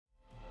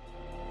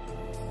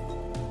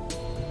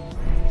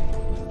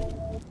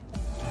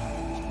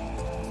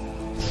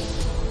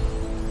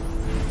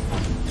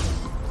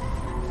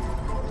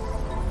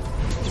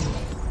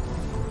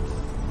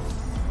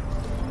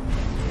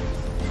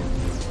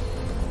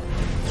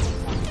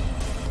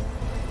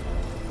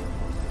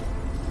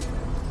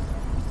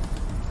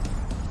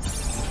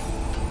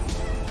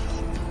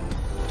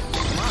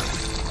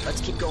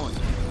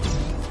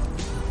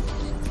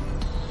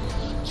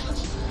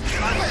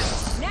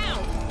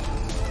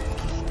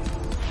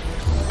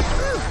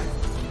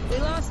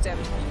system.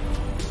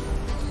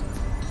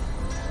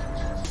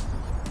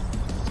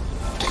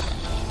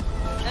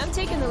 I'm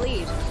taking the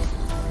lead.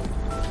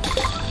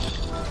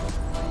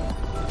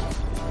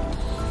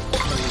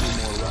 A little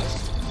more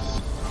rust.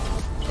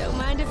 Don't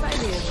mind if I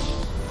do.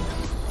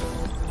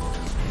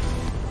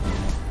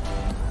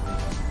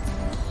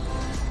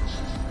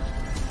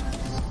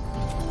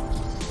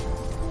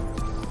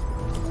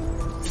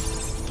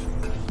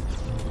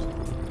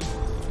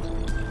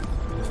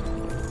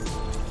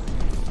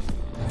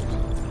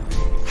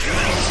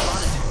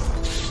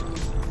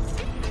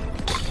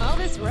 All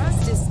this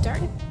rust is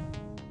starting.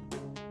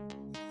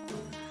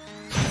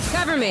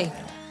 Cover me.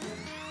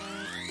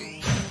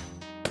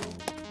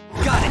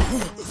 Got it!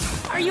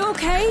 Are you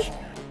okay?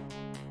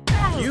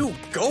 You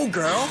go,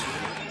 girl!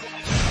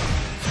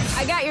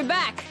 I got your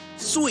back.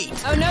 Sweet!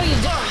 Oh, no, you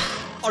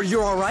don't. Are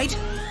you alright?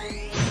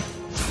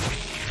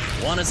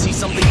 Wanna see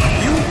something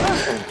new?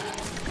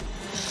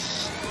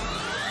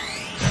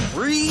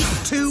 3,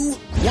 2,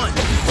 1.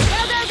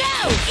 Go, go,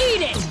 go!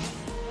 Eat it!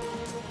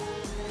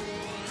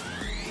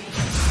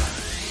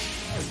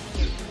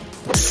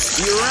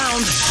 See you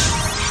around.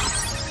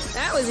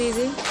 That was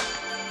easy.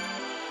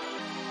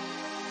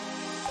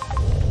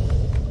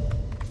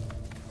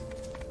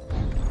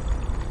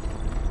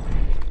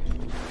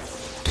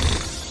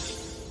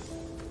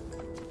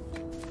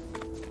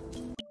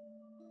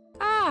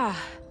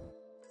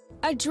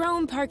 A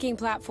drone parking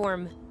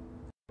platform.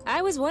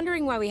 I was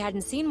wondering why we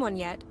hadn't seen one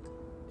yet.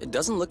 It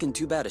doesn't look in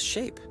too bad a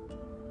shape.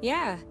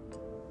 Yeah.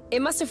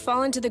 It must have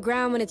fallen to the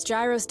ground when its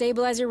gyro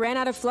stabilizer ran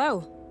out of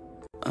flow.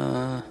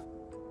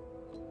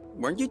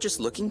 Weren't you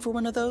just looking for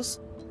one of those?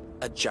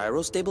 A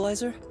gyro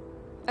stabilizer?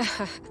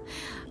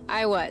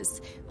 I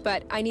was,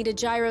 but I need a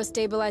gyro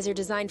stabilizer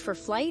designed for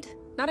flight,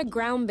 not a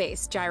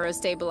ground-based gyro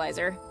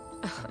stabilizer.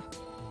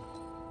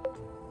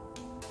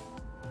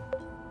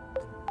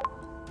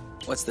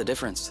 What's the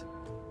difference?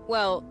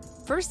 Well,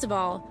 first of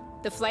all,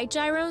 the flight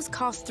gyros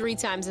cost 3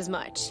 times as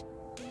much.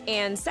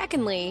 And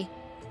secondly,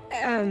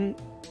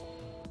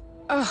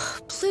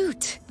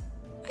 Plute.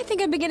 I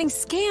think I've been getting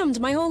scammed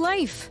my whole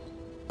life.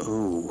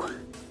 Ooh.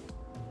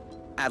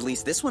 At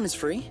least this one is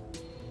free.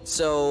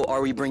 So,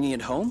 are we bringing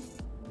it home?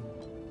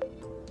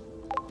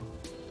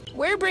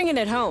 We're bringing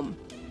it home.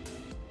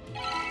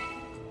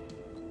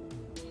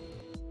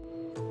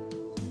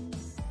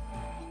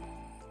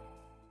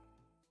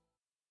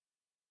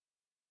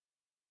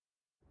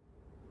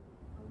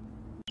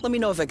 Let me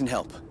know if I can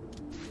help.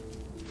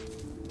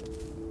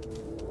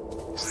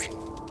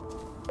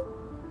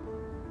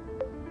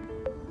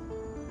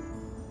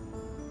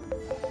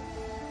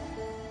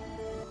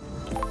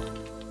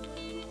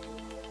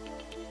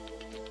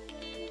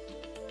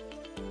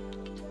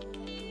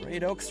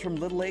 Great oaks from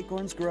little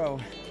acorns grow.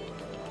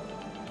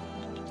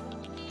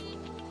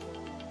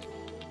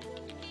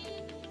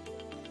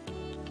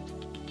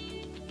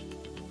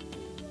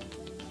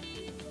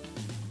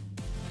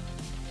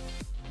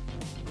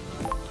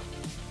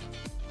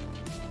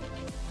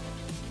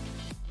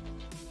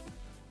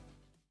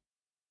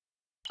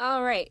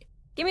 All right,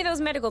 give me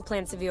those medical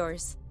plants of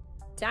yours.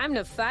 Time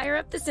to fire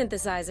up the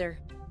synthesizer.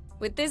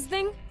 With this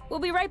thing, we'll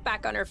be right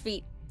back on our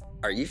feet.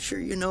 Are you sure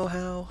you know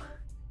how?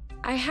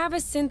 I have a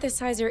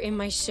synthesizer in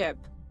my ship.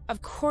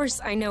 Of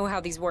course I know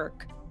how these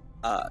work.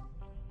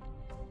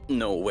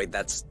 No, wait,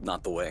 that's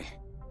not the way.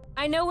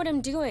 I know what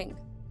I'm doing.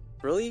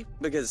 Really?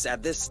 Because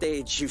at this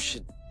stage, you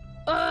should...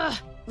 Ugh!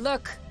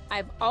 Look,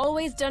 I've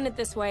always done it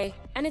this way,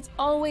 and it's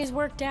always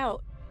worked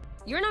out.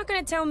 You're not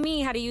gonna tell me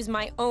how to use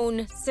my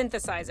own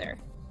synthesizer.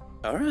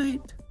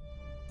 Alright.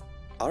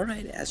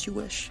 Alright, as you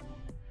wish.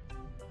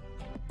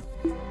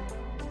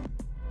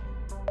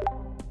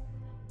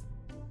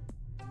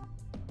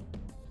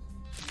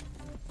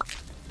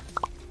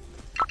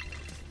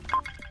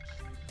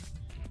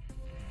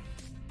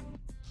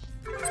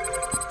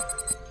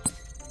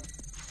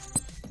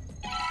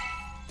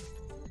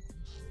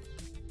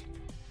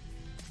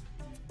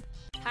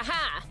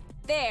 Haha!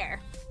 There!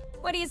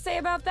 What do you say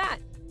about that?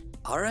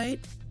 Alright.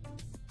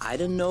 I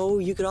didn't know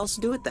you could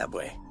also do it that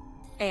way.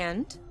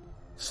 And?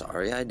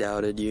 Sorry I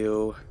doubted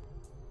you.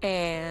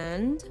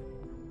 And?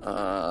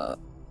 I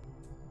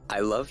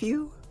love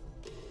you?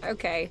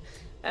 Okay,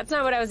 that's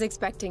not what I was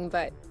expecting,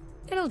 but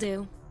it'll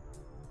do.